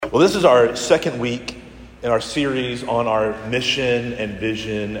Well, this is our second week in our series on our mission and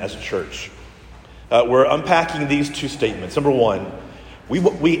vision as a church. We're unpacking these two statements. Number one, we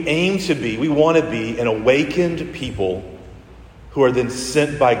want to be an awakened people who are then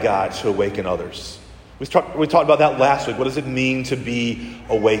sent by God to awaken others. We talked about that last week. What does it mean to be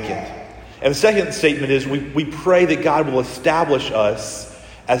awakened? And the second statement is we pray that God will establish us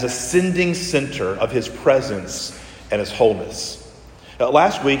as a sending center of his presence and his wholeness.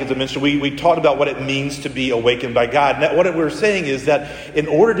 Last week, as I mentioned, we talked about what it means to be awakened by God. And what we're saying is that in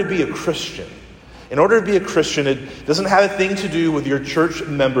order to be a Christian, it doesn't have a thing to do with your church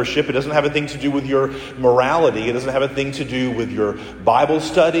membership. It doesn't have a thing to do with your morality. It doesn't have a thing to do with your Bible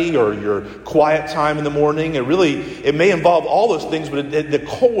study or your quiet time in the morning. It may involve all those things, but at the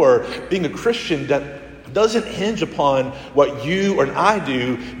core, being a Christian that doesn't hinge upon what you or I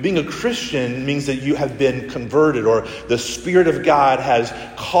do. Being a Christian means that you have been converted, or the Spirit of God has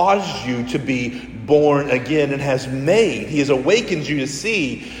caused you to be born again and He has awakened you to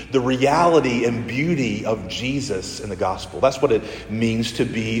see the reality and beauty of Jesus in the gospel. That's what it means to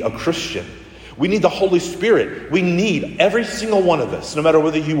be a Christian. We need the Holy Spirit. We need every single one of us, no matter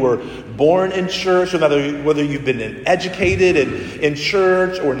whether you were born in church, no matter whether you've been educated in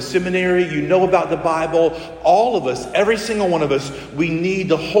church or in seminary, you know about the Bible. All of us, every single one of us, we need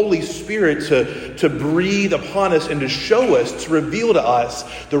the Holy Spirit to breathe upon us and to show us, to reveal to us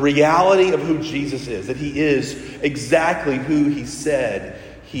the reality of who Jesus is, that he is exactly who he said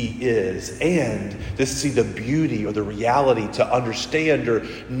he is, and to see the beauty or the reality, to understand or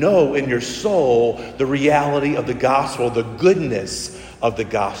know in your soul the reality of the gospel, the goodness of the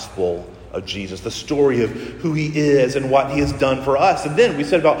gospel of Jesus, the story of who he is and what he has done for us. And then we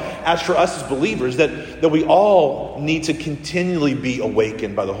said about, as for us as believers, that we all need to continually be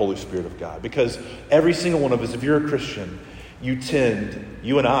awakened by the Holy Spirit of God, because every single one of us, if you're a Christian, you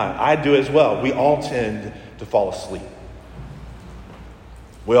and I do as well, we all tend to fall asleep.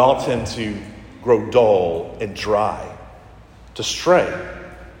 We all tend to grow dull and dry, to stray.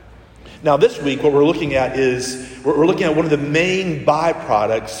 Now this week, what we're looking at is, we're looking at one of the main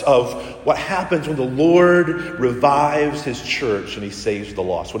byproducts of what happens when the Lord revives his church and he saves the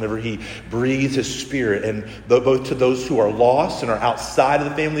lost. Whenever he breathes his Spirit, and both to those who are lost and are outside of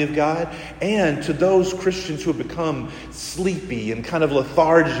the family of God, and to those Christians who have become sleepy and kind of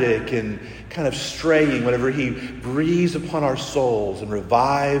lethargic and kind of straying, whenever he breathes upon our souls and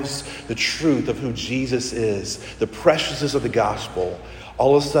revives the truth of who Jesus is, the preciousness of the gospel,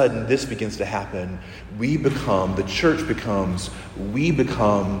 all of a sudden this begins to happen. We become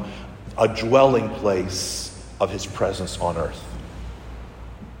a dwelling place of his presence on earth.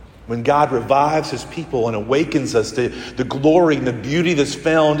 When God revives his people and awakens us to the glory and the beauty that's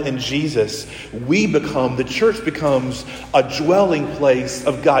found in Jesus, the church becomes a dwelling place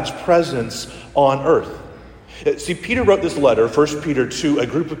of God's presence on earth. See, Peter wrote this letter, 1 Peter, to a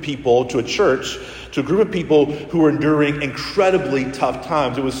group of people, to a church, to a group of people who were enduring incredibly tough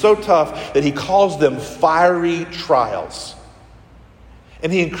times. It was so tough that he calls them fiery trials.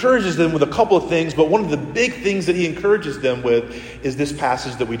 And he encourages them with a couple of things, but one of the big things that he encourages them with is this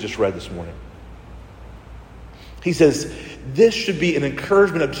passage that we just read this morning. He says, this should be an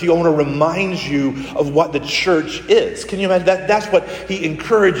encouragement to you. I want to remind you of what the church is. Can you imagine that? That's what he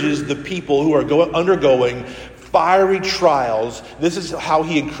encourages the people who are undergoing fiery trials. This is how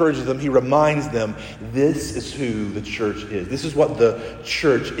he encourages them. He reminds them, this is who the church is. This is what the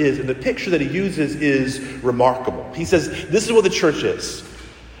church is. And the picture that he uses is remarkable. He says, this is what the church is.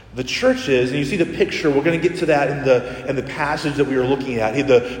 The church is, and you see the picture, we're going to get to that in the passage that we are looking at.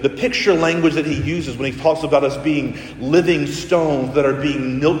 The picture language that he uses when he talks about us being living stones that are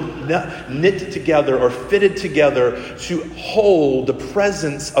being knit together or fitted together to hold the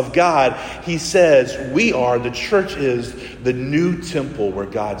presence of God. He says, the church is the new temple where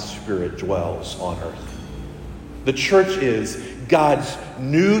God's Spirit dwells on earth. The church is God's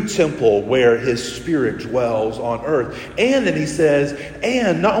new temple where his Spirit dwells on earth. And then he says,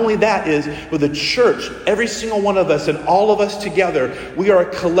 and not only that is, but the church, every single one of us and all of us together, we are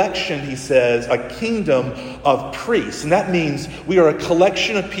a collection, he says, a kingdom of priests. And that means we are a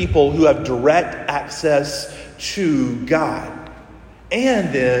collection of people who have direct access to God.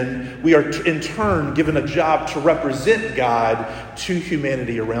 And then we are in turn given a job to represent God to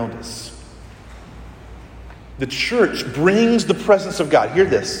humanity around us. The church brings the presence of God. Hear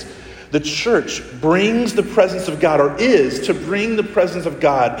this. The church brings the presence of God, or is to bring the presence of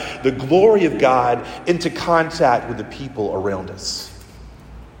God, the glory of God, into contact with the people around us.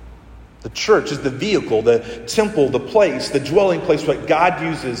 The church is the vehicle, the temple, the place, the dwelling place, what God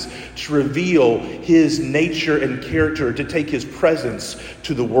uses to reveal his nature and character, to take his presence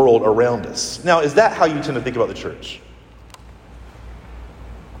to the world around us. Now, is that how you tend to think about the church?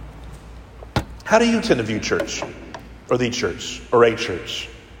 How do you tend to view church, or the church, or a church?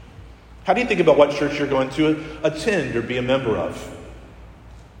 How do you think about what church you're going to attend or be a member of?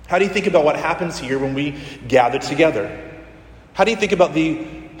 How do you think about what happens here when we gather together? How do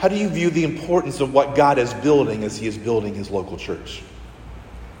you view the importance of what God is building as he is building his local church?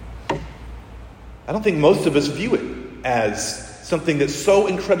 I don't think most of us view it as something that's so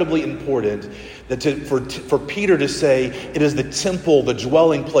incredibly important that for Peter to say it is the temple, the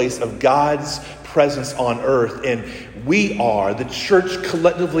dwelling place of God's presence on earth, and the church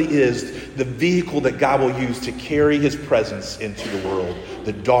collectively is the vehicle that God will use to carry his presence into the world,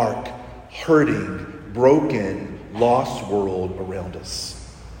 the dark, hurting, broken, lost world around us.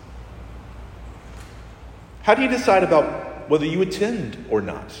 How do you decide about whether you attend or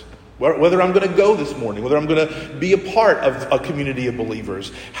not? Whether I'm going to go this morning, whether I'm going to be a part of a community of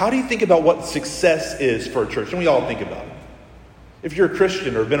believers. How do you think about what success is for a church? And we all think about it. If you're a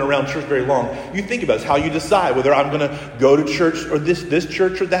Christian or have been around church very long, you think about it. It's how you decide whether I'm going to go to church or this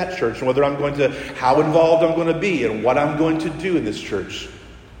church or that church, and whether how involved I'm going to be and what I'm going to do in this church.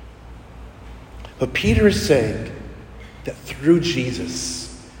 But Peter is saying that through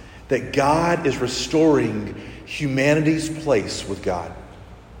Jesus, that God is restoring humanity's place with God.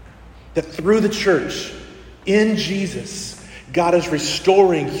 That through the church, in Jesus, God is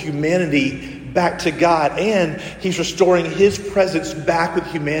restoring humanity back to God, and he's restoring his presence back with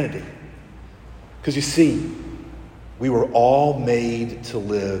humanity. Because you see, we were all made to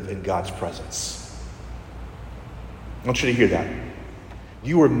live in God's presence. I want you to hear that.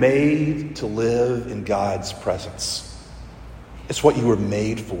 You were made to live in God's presence. It's what you were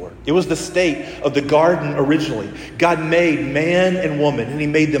made for. It was the state of the garden originally. God made man and woman, and he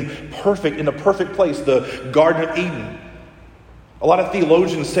made them perfect in a perfect place, the Garden of Eden. A lot of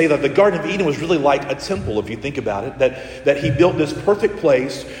theologians say that the Garden of Eden was really like a temple, if you think about it, that he built this perfect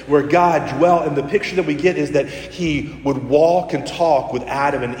place where God dwelt, and the picture that we get is that he would walk and talk with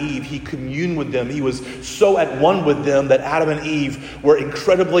Adam and Eve. He communed with them. He was so at one with them that Adam and Eve were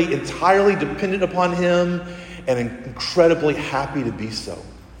entirely dependent upon him, and incredibly happy to be so.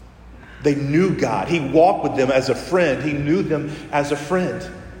 They knew God. He walked with them as a friend. He knew them as a friend.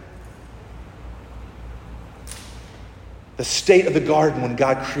 The state of the garden when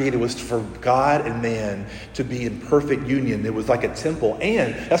God created was for God and man to be in perfect union. It was like a temple.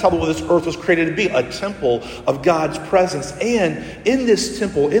 And that's how this earth was created to be, a temple of God's presence. And in this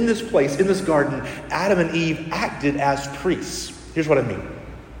temple, in this place, in this garden, Adam and Eve acted as priests. Here's what I mean.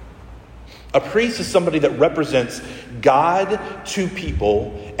 A priest is somebody that represents God to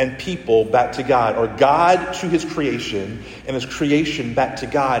people and people back to God, or God to his creation and his creation back to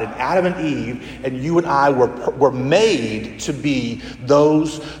God. And Adam and Eve and you and I were made to be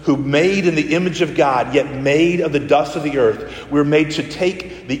those who made in the image of God, yet made of the dust of the earth. We're made to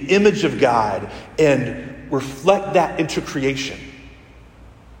take the image of God and reflect that into creation.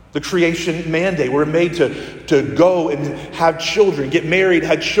 The creation mandate. We're made to go and have children, get married,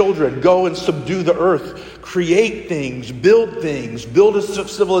 have children, go and subdue the earth, create things, build a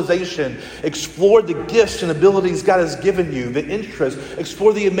civilization, explore the gifts and abilities God has given you, the interest,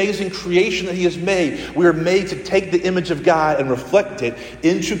 explore the amazing creation that he has made. We are made to take the image of God and reflect it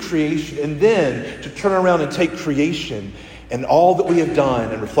into creation, and then to turn around and take creation and all that we have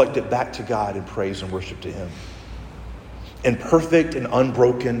done and reflect it back to God in praise and worship to him. In perfect and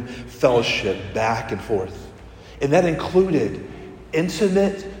unbroken fellowship back and forth. And that included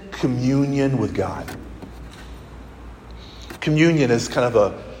intimate communion with God. Communion is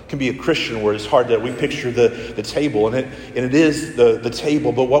can be a Christian word. It's hard that we picture the table, and it is the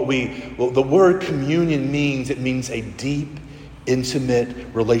table, but the word communion means a deep, intimate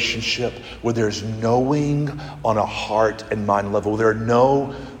relationship where there's knowing on a heart and mind level. There are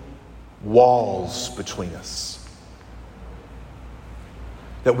no walls between us.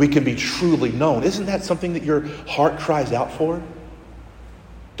 That we can be truly known. Isn't that something that your heart cries out for?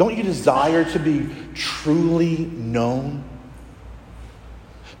 Don't you desire to be truly known?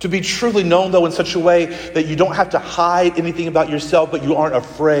 To be truly known, though, in such a way that you don't have to hide anything about yourself, but you aren't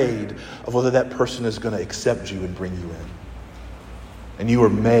afraid of whether that person is going to accept you and bring you in. And you were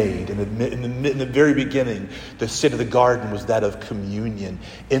made, in the very beginning, the state of the garden was that of communion,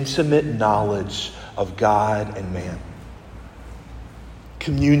 intimate knowledge of God and man.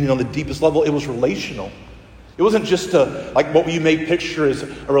 Communion on the deepest level, it was relational. It wasn't just like what you may picture as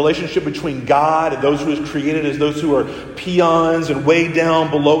a relationship between God and those who He created as those who are peons and way down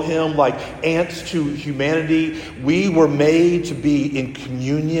below Him like ants to humanity. We were made to be in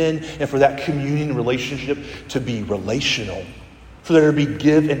communion, and for that communion relationship to be relational, for there to be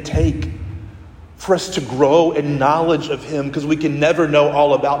give and take, for us to grow in knowledge of Him because we can never know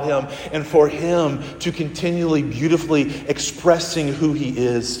all about Him, and for Him to continually beautifully expressing who He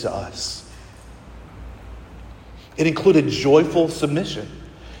is to us. It included joyful submission.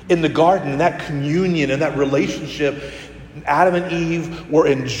 In the garden, in that communion, in that relationship, Adam and Eve were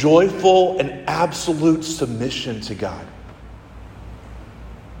in joyful and absolute submission to God.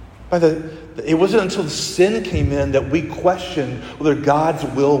 It wasn't until the sin came in that we questioned whether God's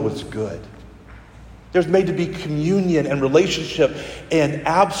will was good. There's made to be communion and relationship and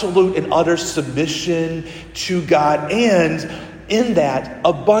absolute and utter submission to God, and in that,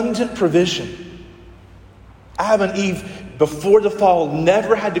 abundant provision. Adam and Eve, before the fall,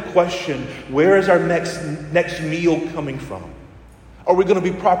 never had to question, where is our next meal coming from? Are we going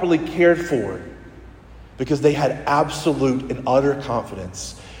to be properly cared for? Because they had absolute and utter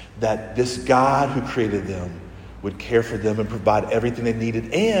confidence that this God who created them would care for them and provide everything they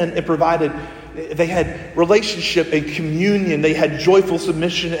needed. And it provided, they had relationship and communion. They had joyful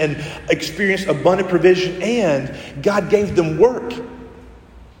submission and experienced abundant provision. And God gave them work.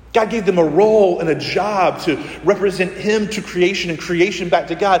 God gave them a role and a job to represent Him to creation and creation back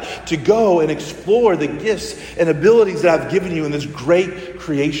to God, to go and explore the gifts and abilities that I've given you in this great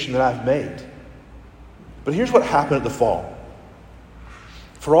creation that I've made. But here's what happened at the fall.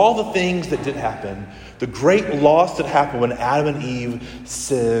 For all the things that did happen, the great loss that happened when Adam and Eve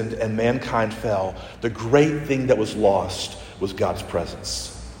sinned and mankind fell, the great thing that was lost was God's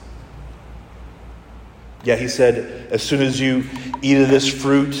presence. Yeah, He said, as soon as you eat of this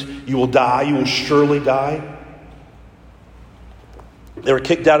fruit, you will die. You will surely die. They were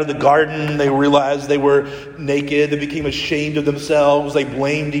kicked out of the garden. They realized they were naked. They became ashamed of themselves. They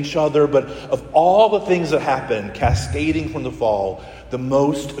blamed each other. But of all the things that happened, cascading from the fall, the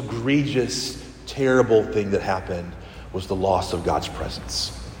most egregious, terrible thing that happened was the loss of God's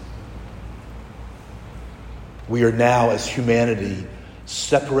presence. We are now, as humanity,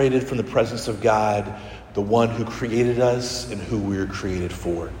 separated from the presence of God, the one who created us and who we were created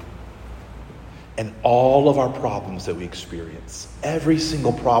for. And all of our problems that we experience, every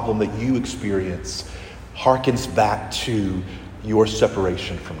single problem that you experience, harkens back to your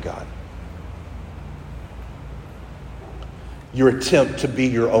separation from God. Your attempt to be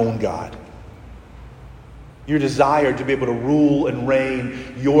your own God. Your desire to be able to rule and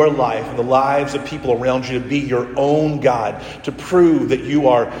reign your life and the lives of people around you, to be your own God, to prove that you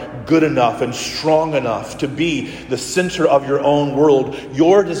are good enough and strong enough to be the center of your own world.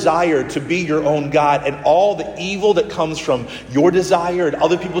 Your desire to be your own God and all the evil that comes from your desire and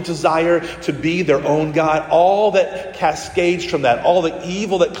other people's desire to be their own God, all that cascades from that, all the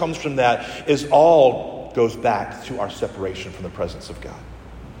evil that comes from that goes back to our separation from the presence of God.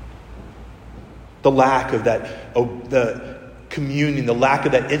 The lack of that, the communion, the lack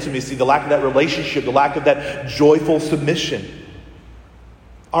of that intimacy, the lack of that relationship, the lack of that joyful submission.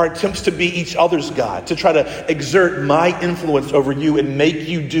 Our attempts to be each other's God, to try to exert my influence over you and make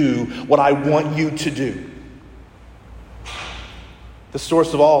you do what I want you to do. The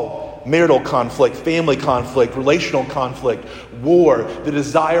source of all marital conflict, family conflict, relational conflict, war, the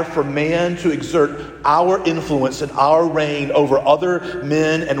desire for man to exert our influence and our reign over other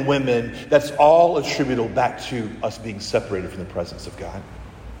men and women, that's all attributable back to us being separated from the presence of God.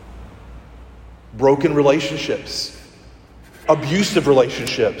 Broken relationships, abusive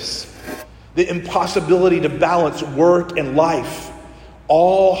relationships, the impossibility to balance work and life,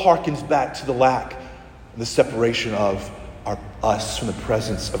 all harkens back to the lack and the separation of us from the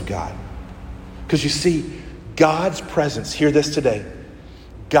presence of God. Because you see, God's presence, hear this today,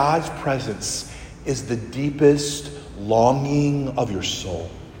 God's presence is the deepest longing of your soul.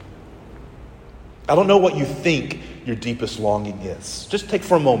 I don't know what you think your deepest longing is. Just take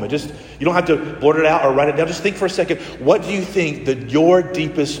for a moment. You don't have to blurt it out or write it down. Just think for a second. What do you think that your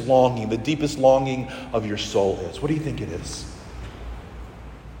deepest longing, the deepest longing of your soul is? What do you think it is?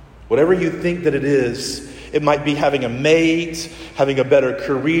 Whatever you think that it is, it might be having a mate, having a better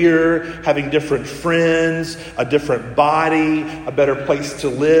career, having different friends, a different body, a better place to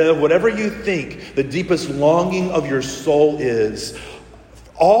live. Whatever you think the deepest longing of your soul is,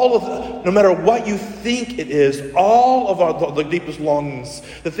 no matter what you think it is, all of the deepest longings,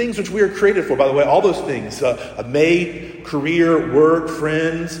 the things which we are created for, by the way, all those things, a mate, career, work,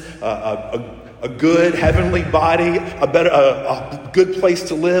 friends, a a good heavenly body, a good place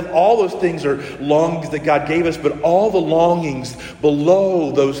to live. All those things are longings that God gave us, but all the longings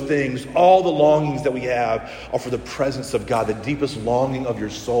below those things, all the longings that we have are for the presence of God. The deepest longing of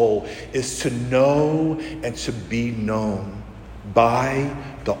your soul is to know and to be known by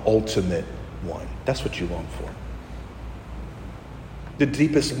the ultimate one. That's what you long for. The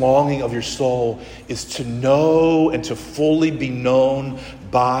deepest longing of your soul is to know and to fully be known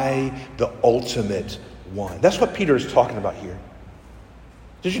by the ultimate one. That's what Peter is talking about here.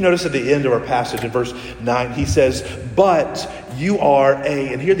 Did you notice at the end of our passage in verse 9, he says, but you are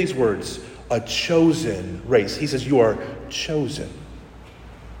and hear these words, a chosen race. He says you are chosen.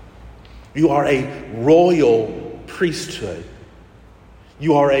 You are a royal priesthood.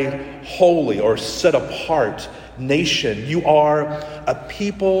 You are a holy or set apart nation. You are a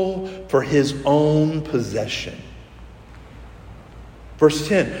people for his own possession. Verse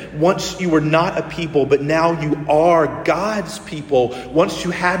 10, once you were not a people, but now you are God's people. Once you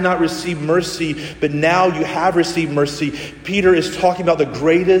had not received mercy, but now you have received mercy. Peter is talking about the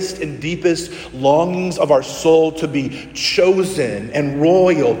greatest and deepest longings of our soul to be chosen and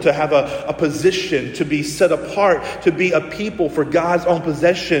royal, to have a position, to be set apart, to be a people for God's own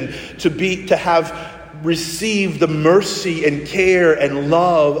possession, to have received the mercy and care and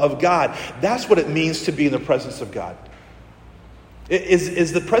love of God. That's what it means to be in the presence of God.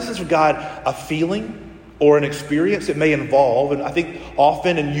 Is the presence of God a feeling or an experience? It may involve, and I think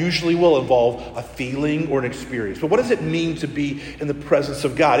often and usually will involve, a feeling or an experience. But what does it mean to be in the presence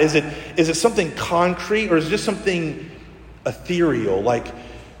of God? Is it something concrete, or is it just something ethereal? Like,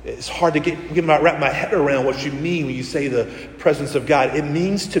 it's hard to wrap my head around what you mean when you say the presence of God. It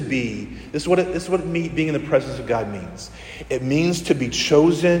means to be, this is what being in the presence of God means. It means to be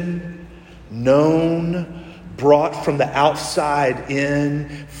chosen, known, brought from the outside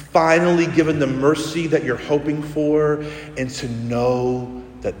in, finally given the mercy that you're hoping for, and to know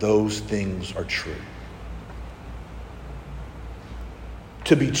that those things are true.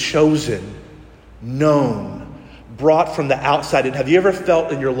 To be chosen, known, brought from the outside in. Have you ever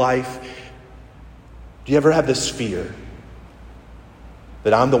felt in your life, do you ever have this fear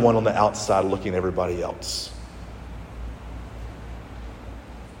that I'm the one on the outside looking at everybody else?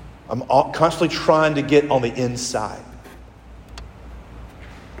 I'm constantly trying to get on the inside.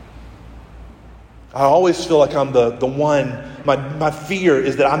 I always feel like I'm the one. My fear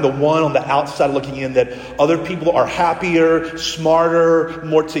is that I'm the one on the outside looking in, that other people are happier, smarter,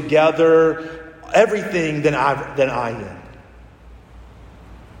 more together, everything than I am.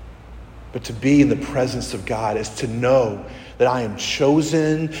 But to be in the presence of God is to know that I am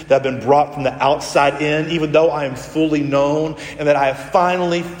chosen, that I've been brought from the outside in, even though I am fully known, and that I have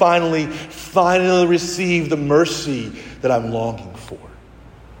finally received the mercy that I'm longing for.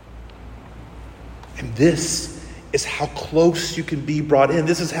 And this is how close you can be brought in.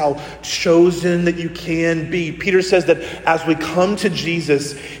 This is how chosen that you can be. Peter says that as we come to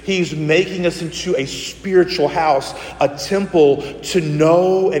Jesus, he's making us into a spiritual house, a temple to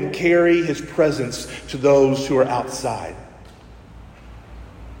know and carry his presence to those who are outside.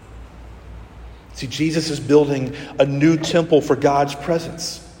 See, Jesus is building a new temple for God's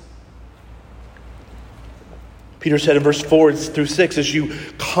presence. Peter said in verse 4 through 6, as you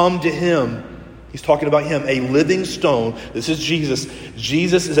come to him, he's talking about him, a living stone. This is Jesus.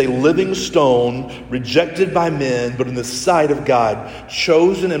 Jesus is a living stone, rejected by men, but in the sight of God,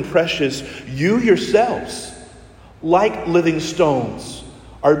 chosen and precious. You yourselves, like living stones,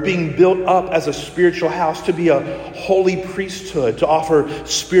 are being built up as a spiritual house to be a holy priesthood, to offer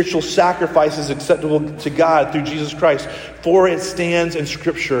spiritual sacrifices acceptable to God through Jesus Christ. For it stands in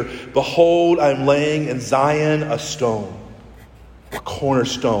Scripture, behold, I am laying in Zion a stone, a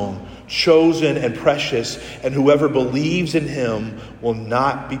cornerstone, chosen and precious, and whoever believes in him will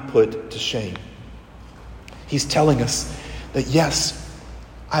not be put to shame. He's telling us that yes,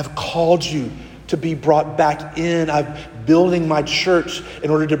 I've called you to be brought back in. I'm building my church in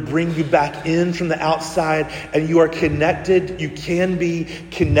order to bring you back in from the outside, and you are connected. You can be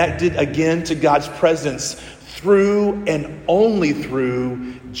connected again to God's presence through and only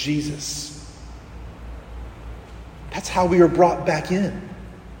through Jesus. That's how we are brought back in.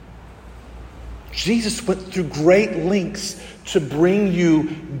 Jesus went through great lengths to bring you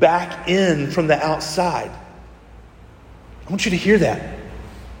back in from the outside. I want you to hear that.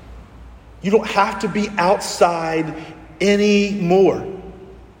 You don't have to be outside anymore.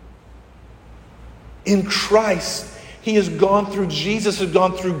 In Christ, Jesus has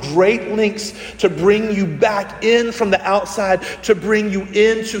gone through great lengths to bring you back in from the outside, to bring you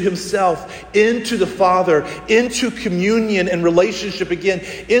into himself, into the Father, into communion and relationship again,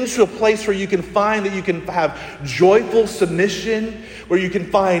 into a place where you can find that you can have joyful submission, where you can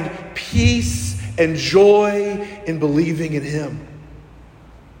find peace and joy in believing in him.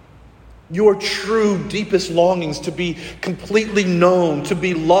 Your true, deepest longings to be completely known, to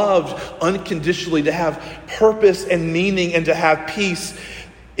be loved unconditionally, to have purpose and meaning, and to have peace.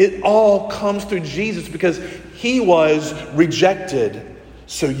 It all comes through Jesus because he was rejected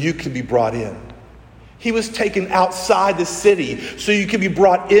so you could be brought in. He was taken outside the city so you could be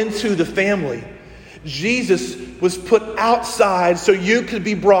brought into the family. Jesus was put outside so you could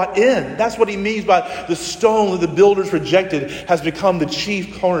be brought in. That's what he means by the stone that the builders rejected has become the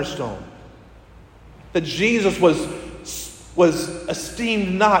chief cornerstone. That Jesus was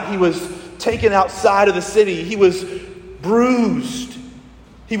esteemed not. He was taken outside of the city. He was bruised.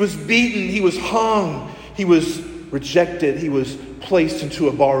 He was beaten. He was hung. He was rejected. He was placed into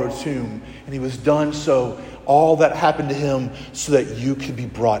a borrowed tomb. And he was done so. All that happened to him so that you could be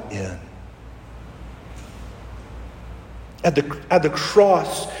brought in. At the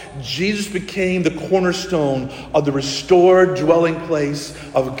cross, Jesus became the cornerstone of the restored dwelling place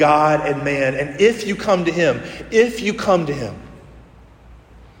of God and man. And if you come to him, if you come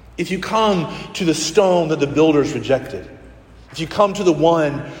to the stone that the builders rejected, if you come to the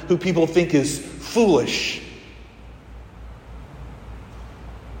one who people think is foolish,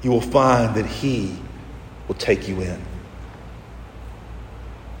 you will find that he will take you in.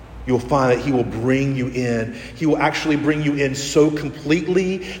 You will find that he will bring you in. He will actually bring you in so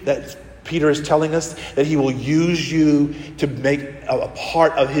completely that Peter is telling us that he will use you to make a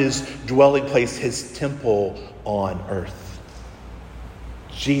part of his dwelling place, his temple on earth.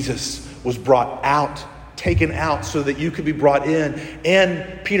 Jesus was brought out, taken out so that you could be brought in.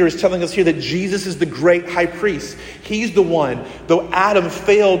 And Peter is telling us here that Jesus is the great high priest. He's the one, though Adam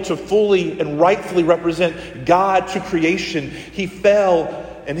failed to fully and rightfully represent God to creation, he fell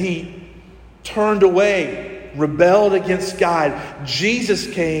and he turned away, rebelled against God.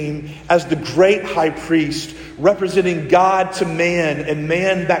 Jesus came as the great high priest, representing God to man and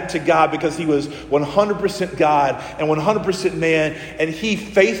man back to God, because he was 100% God and 100% man. And he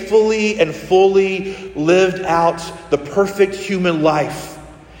faithfully and fully lived out the perfect human life.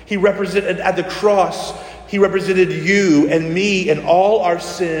 He represented at the cross, he represented you and me and all our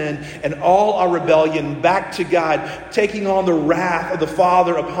sin and all our rebellion back to God, taking on the wrath of the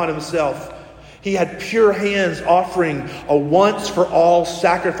Father upon himself. He had pure hands offering a once for all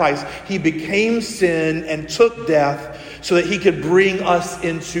sacrifice. He became sin and took death so that he could bring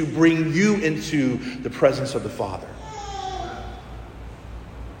you into the presence of the Father.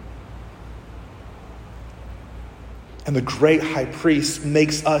 And the great high priest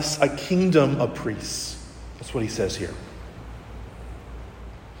makes us a kingdom of priests. That's what he says here.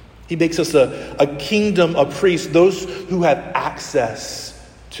 He makes us a kingdom of priests, those who have access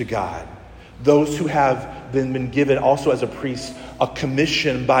to God. Those who have been given also as a priest a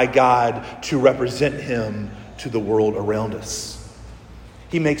commission by God to represent him to the world around us.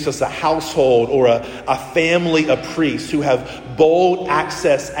 He makes us a household or a family of priests who have bold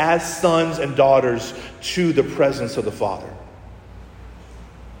access as sons and daughters to the presence of the Father.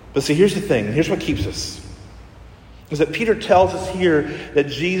 But see, here's the thing. Here's what keeps us. Is that Peter tells us here that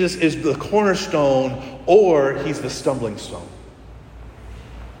Jesus is the cornerstone, or he's the stumbling stone.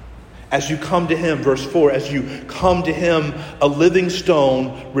 As you come to him, verse 4, as you come to him, a living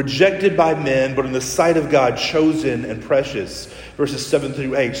stone, rejected by men, but in the sight of God, chosen and precious. Verses 7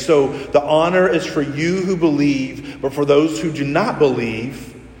 through 8. So the honor is for you who believe, but for those who do not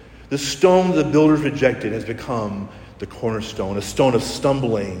believe, the stone the builders rejected has become the cornerstone, a stone of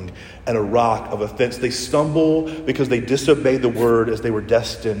stumbling and a rock of offense. They stumble because they disobeyed the word as they were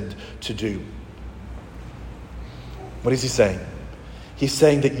destined to do. What is he saying? He's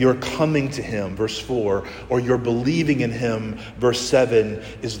saying that you're coming to him, verse 4, or you're believing in him, verse 7,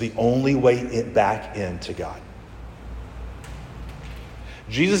 is the only way back into God.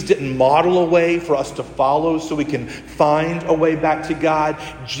 Jesus didn't model a way for us to follow so we can find a way back to God.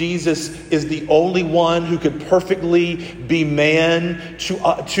 Jesus is the only one who could perfectly be man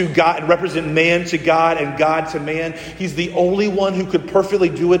to God and represent man to God and God to man. He's the only one who could perfectly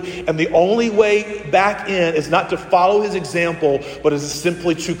do it. And the only way back in is not to follow his example, but is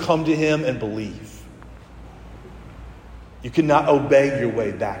simply to come to him and believe. You cannot obey your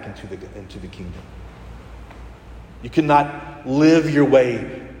way back into the kingdom. You cannot live your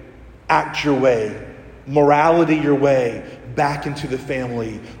way, act your way morality your way back into the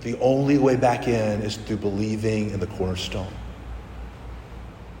family, the only way back in is through believing in the cornerstone.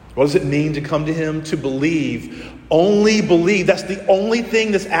 What does it mean to come to him? To believe. Only believe. That's the only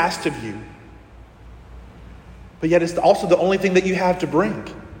thing that's asked of you. But yet it's also the only thing that you have to bring.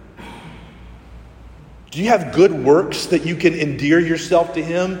 Do you have good works that you can endear yourself to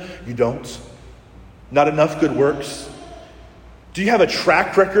him? You don't. Not enough good works. Do you have a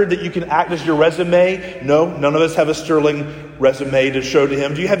track record that you can act as your resume? No, none of us have a sterling resume to show to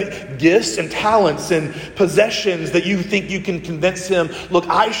him. Do you have gifts and talents and possessions that you think you can convince him, look,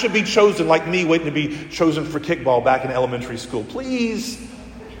 I should be chosen, like me waiting to be chosen for kickball back in elementary school? Please.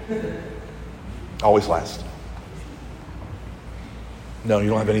 Always last. No, you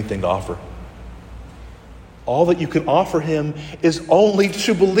don't have anything to offer. All that you can offer him is only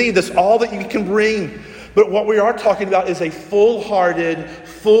to believe. That's all that you can bring. But what we are talking about is a full-hearted,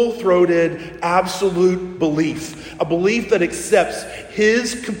 full-throated, absolute belief. A belief that accepts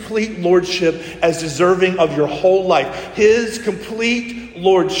his complete lordship as deserving of your whole life. His complete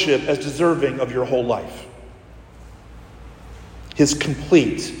lordship as deserving of your whole life. His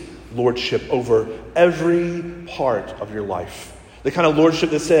complete lordship over every part of your life. The kind of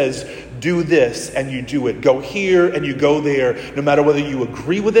lordship that says, do this and you do it. Go here and you go there. No matter whether you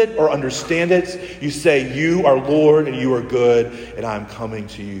agree with it or understand it, you say, you are Lord and you are good, and I'm coming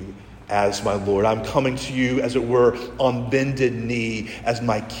to you as my Lord. I'm coming to you, as it were, on bended knee as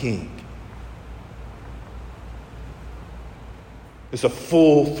my King. It's a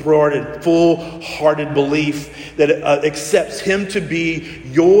full-throated, full-hearted belief that accepts him to be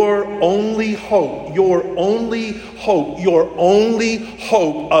your only hope, your only hope, your only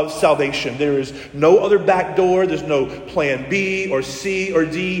hope of salvation. There is no other back door. There's no plan B or C or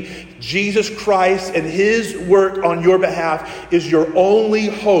D. Jesus Christ and his work on your behalf is your only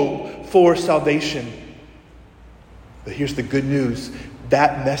hope for salvation. But here's the good news.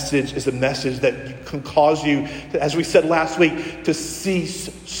 That message is a message that can cause you, as we said last week, to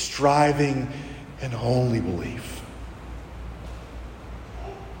cease striving and only believe.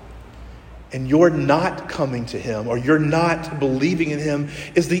 And you're not coming to him, or you're not believing in him,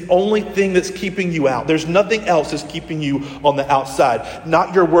 is the only thing that's keeping you out. There's nothing else that's keeping you on the outside.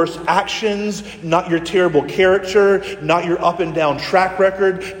 Not your worst actions, not your terrible character, not your up and down track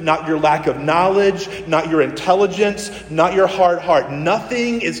record, not your lack of knowledge, not your intelligence, not your hard heart.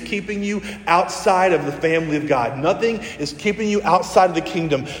 Nothing is keeping you outside of the family of God. Nothing is keeping you outside of the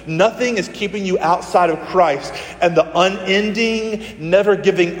kingdom. Nothing is keeping you outside of Christ and the unending, never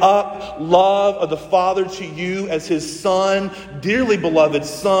giving up love of the Father to you as his son, dearly beloved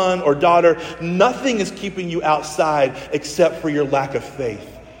son or daughter. Nothing is keeping you outside except for your lack of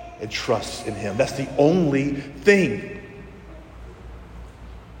faith and trust in him. That's the only thing.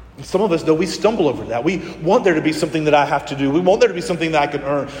 And some of us, though, we stumble over that. We want there to be something that I have to do. We want there to be something that I can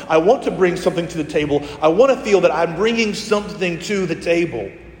earn. I want to bring something to the table. I want to feel that I'm bringing something to the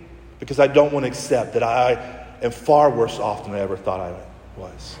table, because I don't want to accept that I am far worse off than I ever thought I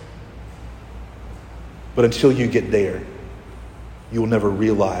was. But until you get there, you will never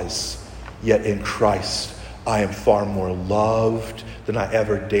realize, yet in Christ, I am far more loved than I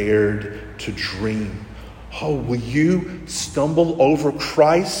ever dared to dream. Oh, will you stumble over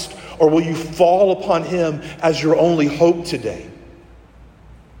Christ, or will you fall upon him as your only hope today?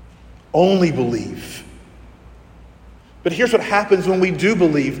 Only believe. But here's what happens when we do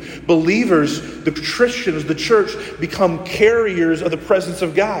believe. Believers, the Christians, the church, become carriers of the presence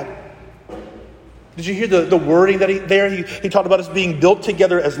of God. Did you hear the wording that he talked about us being built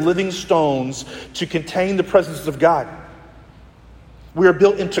together as living stones to contain the presence of God. We are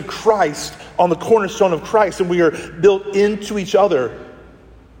built into Christ, on the cornerstone of Christ, and we are built into each other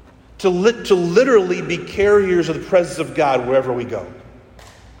to literally be carriers of the presence of God wherever we go.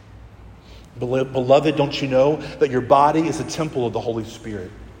 Beloved, don't you know that your body is a temple of the Holy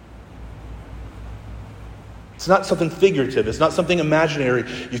Spirit? It's not something figurative. It's not something imaginary.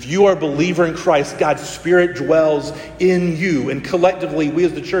 If you are a believer in Christ, God's Spirit dwells in you. And collectively, we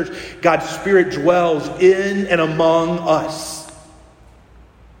as the church, God's Spirit dwells in and among us.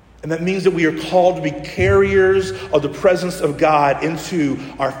 And that means that we are called to be carriers of the presence of God into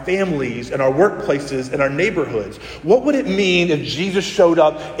our families and our workplaces and our neighborhoods. What would it mean if Jesus showed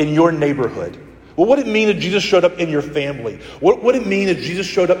up in your neighborhood? What would it mean if Jesus showed up in your family? What would it mean if Jesus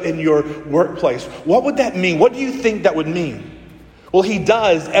showed up in your workplace? What would that mean? What do you think that would mean? Well, he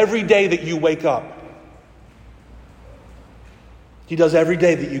does every day that you wake up. He does every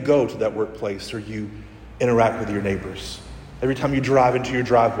day that you go to that workplace or you interact with your neighbors. Every time you drive into your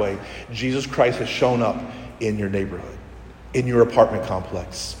driveway, Jesus Christ has shown up in your neighborhood, in your apartment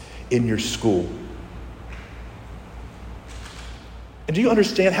complex, in your school. And do you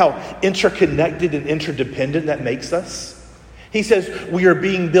understand how interconnected and interdependent that makes us? He says we are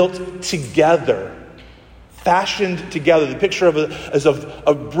being built together, fashioned together. The picture is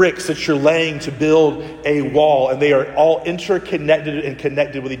of bricks that you're laying to build a wall, and they are all interconnected and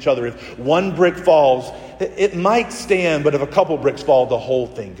connected with each other. If one brick falls, it might stand, but if a couple bricks fall, the whole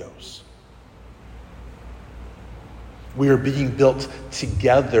thing goes. We are being built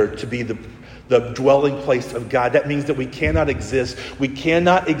together to be the dwelling place of God. That means that we cannot exist. You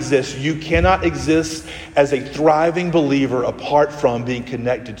cannot exist as a thriving believer apart from being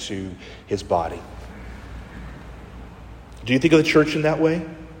connected to his body. Do you think of the church in that way?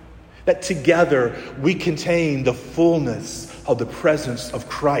 That together we contain the fullness of the presence of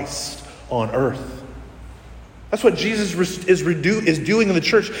Christ on earth. That's what Jesus is doing in the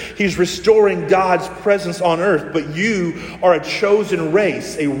church. He's restoring God's presence on earth. But you are a chosen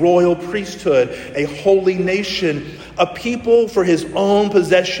race, a royal priesthood, a holy nation, a people for his own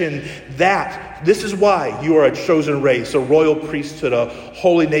possession. This is why you are a chosen race, a royal priesthood, a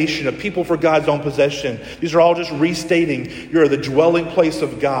holy nation, a people for God's own possession. These are all just restating you're the dwelling place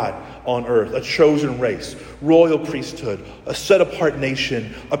of God on earth, a chosen race, royal priesthood, a set-apart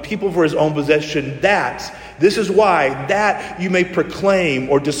nation, a people for his own possession. This is why that you may proclaim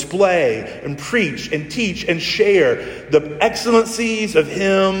or display and preach and teach and share the excellencies of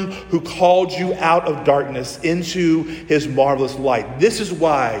him who called you out of darkness into his marvelous light. This is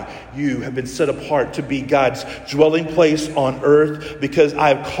why you have been set apart to be God's dwelling place on earth, because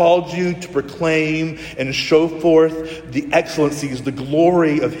I have called you to proclaim and show forth the excellencies, the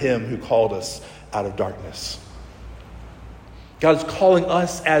glory of him who called us out of darkness. God is calling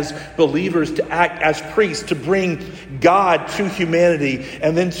us as believers to act as priests, to bring God to humanity,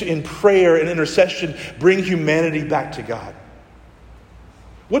 and then in prayer and intercession, bring humanity back to God.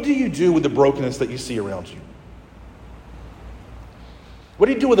 What do you do with the brokenness that you see around you? What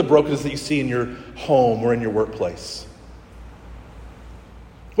do you do with the brokenness that you see in your home or in your workplace?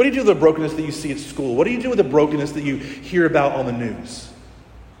 What do you do with the brokenness that you see at school? What do you do with the brokenness that you hear about on the news?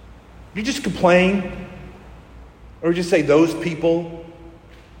 Do you just complain? Or just say, those people?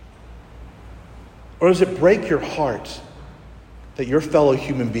 Or does it break your heart that your fellow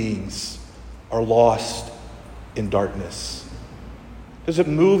human beings are lost in darkness? Does it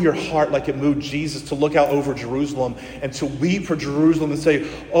move your heart like it moved Jesus to look out over Jerusalem and to weep for Jerusalem and say,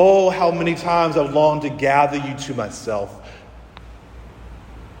 oh, how many times I've longed to gather you to myself?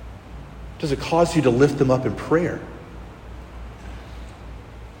 Does it cause you to lift them up in prayer?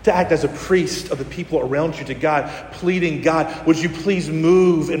 To act as a priest of the people around you to God, pleading, God, would you please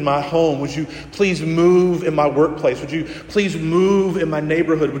move in my home? Would you please move in my workplace? Would you please move in my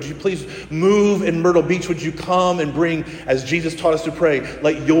neighborhood? Would you please move in Myrtle Beach? Would you come and bring, as Jesus taught us to pray,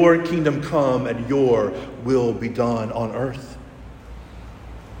 let your kingdom come and your will be done on earth?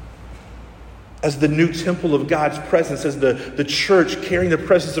 As the new temple of God's presence, as the church carrying the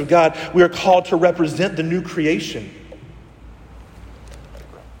presence of God, we are called to represent the new creation.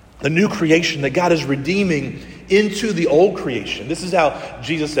 The new creation that God is redeeming into the old creation. This is how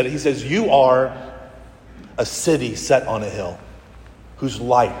Jesus said it. He says, you are a city set on a hill whose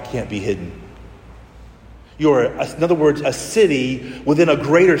light can't be hidden. You're, in other words, a city within a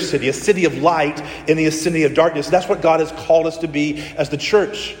greater city, a city of light in the city of darkness. That's what God has called us to be as the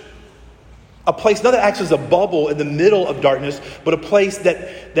church. A place not that acts as a bubble in the middle of darkness, but a place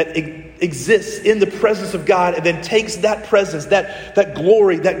that exists in the presence of God and then takes that presence, that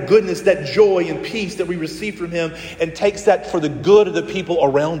glory, that goodness, that joy and peace that we receive from him and takes that for the good of the people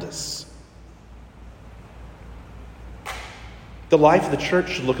around us. The life of the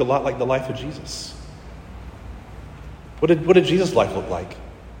church should look a lot like the life of Jesus. What did Jesus' life look like?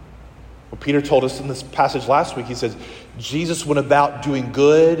 Well, Peter told us in this passage last week, he says, Jesus went about doing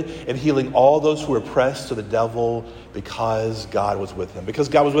good and healing all those who were oppressed to the devil because God was with him. Because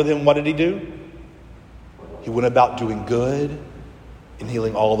God was with him, what did he do? He went about doing good and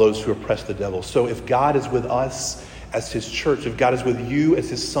healing all those who oppressed the devil. So if God is with us as his church, if God is with you as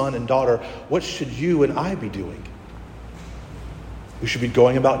his son and daughter, what should you and I be doing? We should be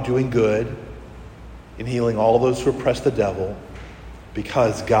going about doing good and healing all those who oppress the devil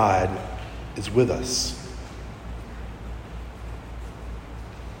because God is with us.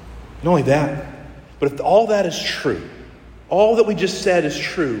 Not only that, but if all that is true, all that we just said is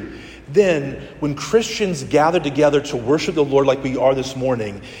true, then when Christians gather together to worship the Lord like we are this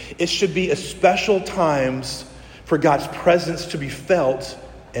morning, it should be a special times for God's presence to be felt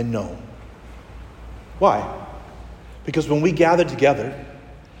and known. Why? Because when we gather together,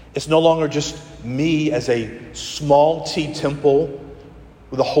 it's no longer just me as a small T temple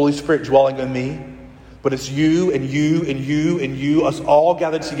with the Holy Spirit dwelling in me. But it's you and you and you and you, us all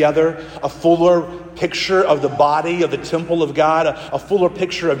gathered together, a fuller picture of the body of the temple of God, a fuller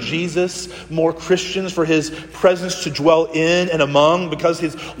picture of Jesus, more Christians for his presence to dwell in and among, because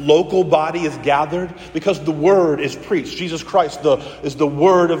his local body is gathered, because the word is preached. Jesus Christ is the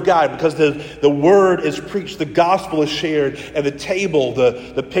word of God, because the word is preached, the gospel is shared, and the table,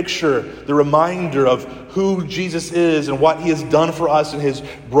 the picture, the reminder of who Jesus is and what he has done for us in his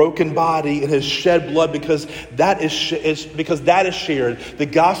broken body and his shed blood, because that is shared, the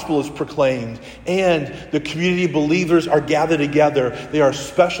gospel is proclaimed, and the community of believers are gathered together. They are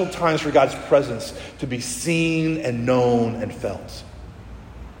special times for God's presence to be seen and known and felt.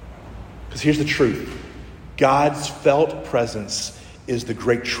 Because here's the truth. God's felt presence is the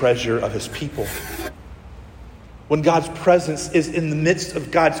great treasure of his people. When God's presence is in the midst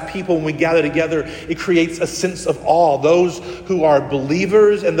of God's people, when we gather together, it creates a sense of awe. Those who are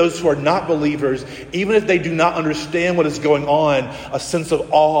believers and those who are not believers, even if they do not understand what is going on, a sense of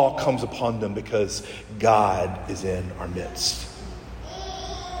awe comes upon them because God is in our midst.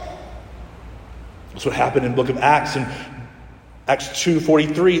 That's what happened in the book of Acts. In Acts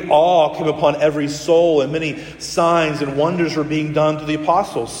 2:43, awe came upon every soul, and many signs and wonders were being done through the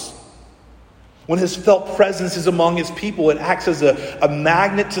apostles. When his felt presence is among his people, it acts as a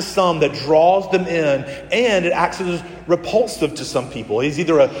magnet to some that draws them in, and it acts as repulsive to some people. He's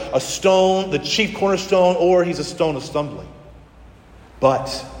either a stone, the chief cornerstone, or he's a stone of stumbling.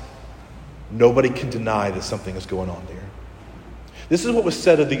 But nobody can deny that something is going on there. This is what was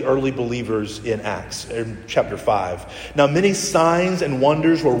said of the early believers in Acts, in chapter 5. Now many signs and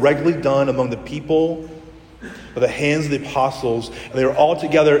wonders were regularly done among the people by the hands of the apostles, and they were all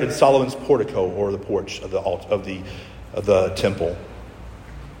together in Solomon's portico, or the porch of the temple.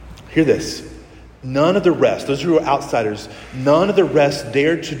 Hear this. None of the rest, those who were outsiders, none of the rest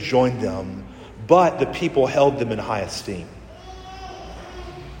dared to join them, but the people held them in high esteem.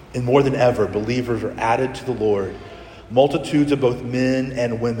 And more than ever, believers are added to the Lord, multitudes of both men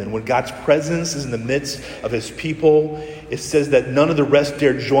and women. When God's presence is in the midst of his people, it says that none of the rest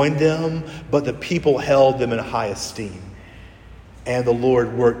dared join them, but the people held them in high esteem. And the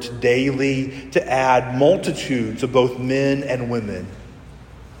Lord worked daily to add multitudes of both men and women.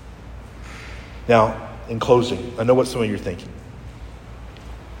 Now, in closing, I know what some of you are thinking.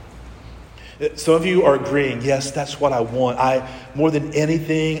 Some of you are agreeing, yes, that's what I want. More than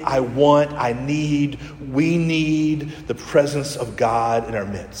anything, we need the presence of God in our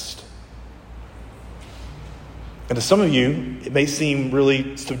midst. And to some of you, it may seem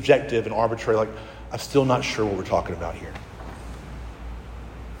really subjective and arbitrary, like, I'm still not sure what we're talking about here.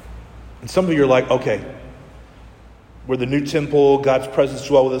 And some of you are like, okay, we're the new temple, God's presence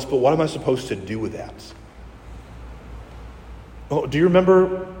dwells with us, but what am I supposed to do with that? Oh, do you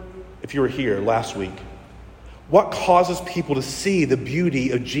remember, if you were here last week, what causes people to see the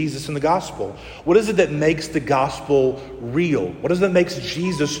beauty of Jesus in the gospel? What is it that makes the gospel real? What is it that makes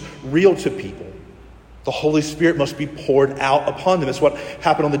Jesus real to people? The Holy Spirit must be poured out upon them. It's what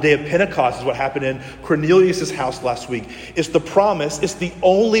happened on the day of Pentecost. It's what happened in Cornelius' house last week. It's the promise. It's the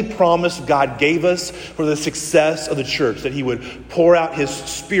only promise God gave us for the success of the church, that he would pour out his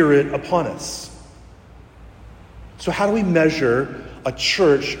Spirit upon us. So how do we measure a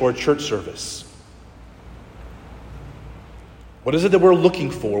church or a church service? What is it that we're looking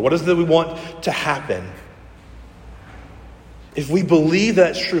for? What is it that we want to happen? If we believe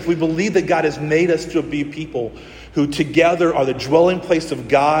that's true, if we believe that God has made us to be people who together are the dwelling place of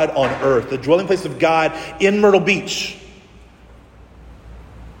God on earth, the dwelling place of God in Myrtle Beach,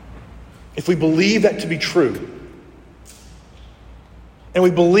 if we believe that to be true, and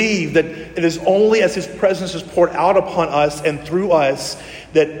we believe that it is only as his presence is poured out upon us and through us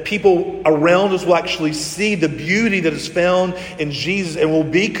that people around us will actually see the beauty that is found in Jesus and will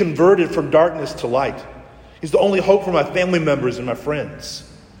be converted from darkness to light. He's the only hope for my family members and my friends.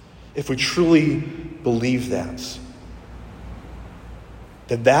 If we truly believe that,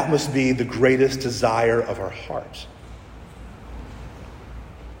 then that must be the greatest desire of our heart.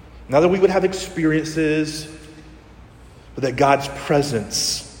 Not that we would have experiences, but that God's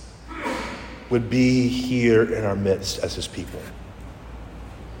presence would be here in our midst as his people.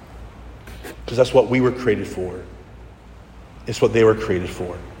 Because that's what we were created for. It's what they were created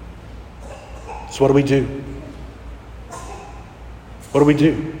for. So what do we do? What do we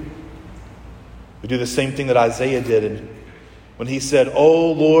do? We do the same thing that Isaiah did when he said,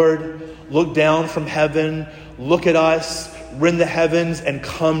 "Oh Lord, look down from heaven, look at us, rend the heavens and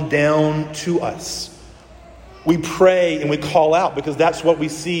come down to us." We pray and we call out because that's what we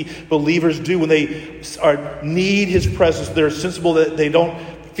see believers do when they need his presence. They're sensible that they don't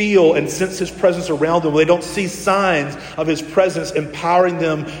feel and sense his presence around them, when they don't see signs of his presence empowering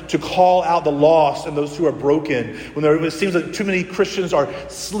them to call out the lost and those who are broken, when it seems like too many Christians are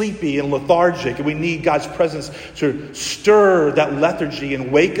sleepy and lethargic, and we need God's presence to stir that lethargy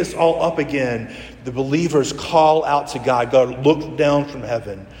and wake us all up again, the believers call out to God. God, look down from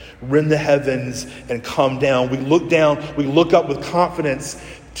heaven, rend the heavens and come down. We look down, we look up with confidence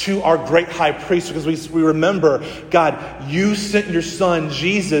to our great high priest, because we remember, God, you sent your son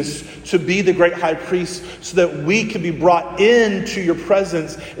Jesus to be the great high priest so that we could be brought into your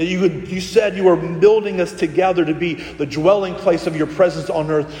presence. And you said you were building us together to be the dwelling place of your presence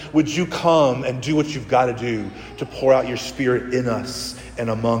on earth. Would you come and do what you've got to do to pour out your Spirit in us and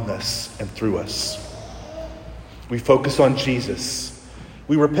among us and through us? We focus on Jesus.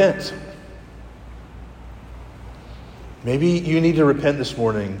 We repent. Maybe you need to repent this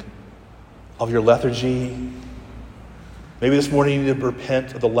morning of your lethargy. Maybe this morning you need to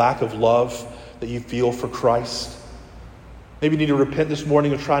repent of the lack of love that you feel for Christ. Maybe you need to repent this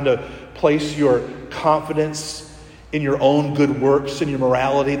morning of trying to place your confidence in your own good works and your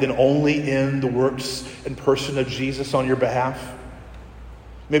morality than only in the works and person of Jesus on your behalf.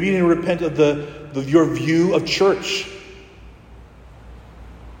 Maybe you need to repent of your view of church.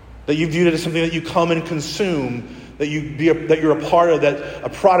 That you viewed it as something that you come and consume, that you're a part of, that a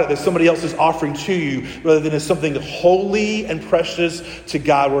product that somebody else is offering to you, rather than as something holy and precious to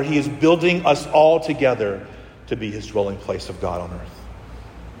God, where he is building us all together to be his dwelling place of God on earth.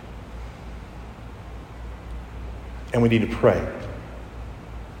 And we need to pray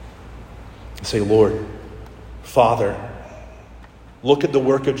and say, Lord, Father, look at the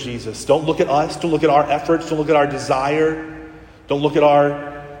work of Jesus. Don't look at us. Don't look at our efforts. Don't look at our desire. Don't look at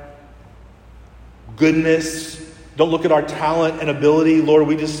our goodness. Don't look at our talent and ability. Lord,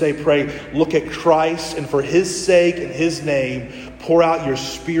 we just pray, look at Christ, and for his sake and his name, pour out your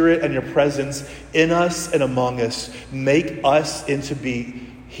Spirit and your presence in us and among us. Make us into be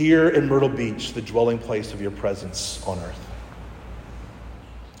here in Myrtle Beach, the dwelling place of your presence on earth.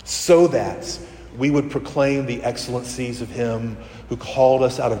 So that we would proclaim the excellencies of him who called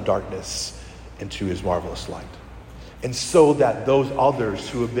us out of darkness into his marvelous light. And so that those others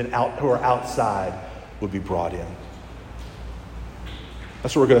who are outside would be brought in.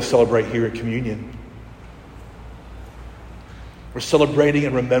 That's what we're going to celebrate here at communion. We're celebrating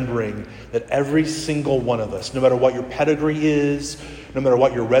and remembering that every single one of us, no matter what your pedigree is, no matter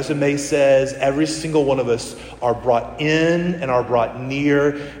what your resume says, every single one of us are brought in and are brought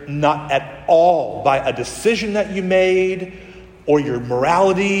near, not at all by a decision that you made or your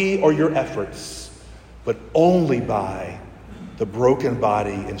morality or your efforts, but only by the broken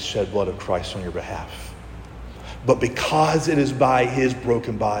body and shed blood of Christ on your behalf. But because it is by his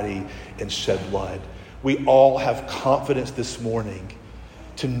broken body and shed blood, we all have confidence this morning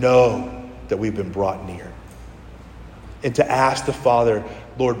to know that we've been brought near. And to ask the Father,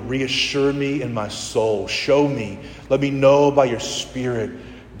 Lord, reassure me in my soul. Show me. Let me know by your Spirit.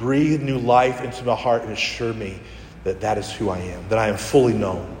 Breathe new life into my heart and assure me that that is who I am. That I am fully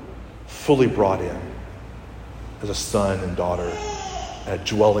known, fully brought in as a son and daughter and a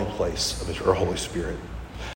dwelling place of your Holy Spirit.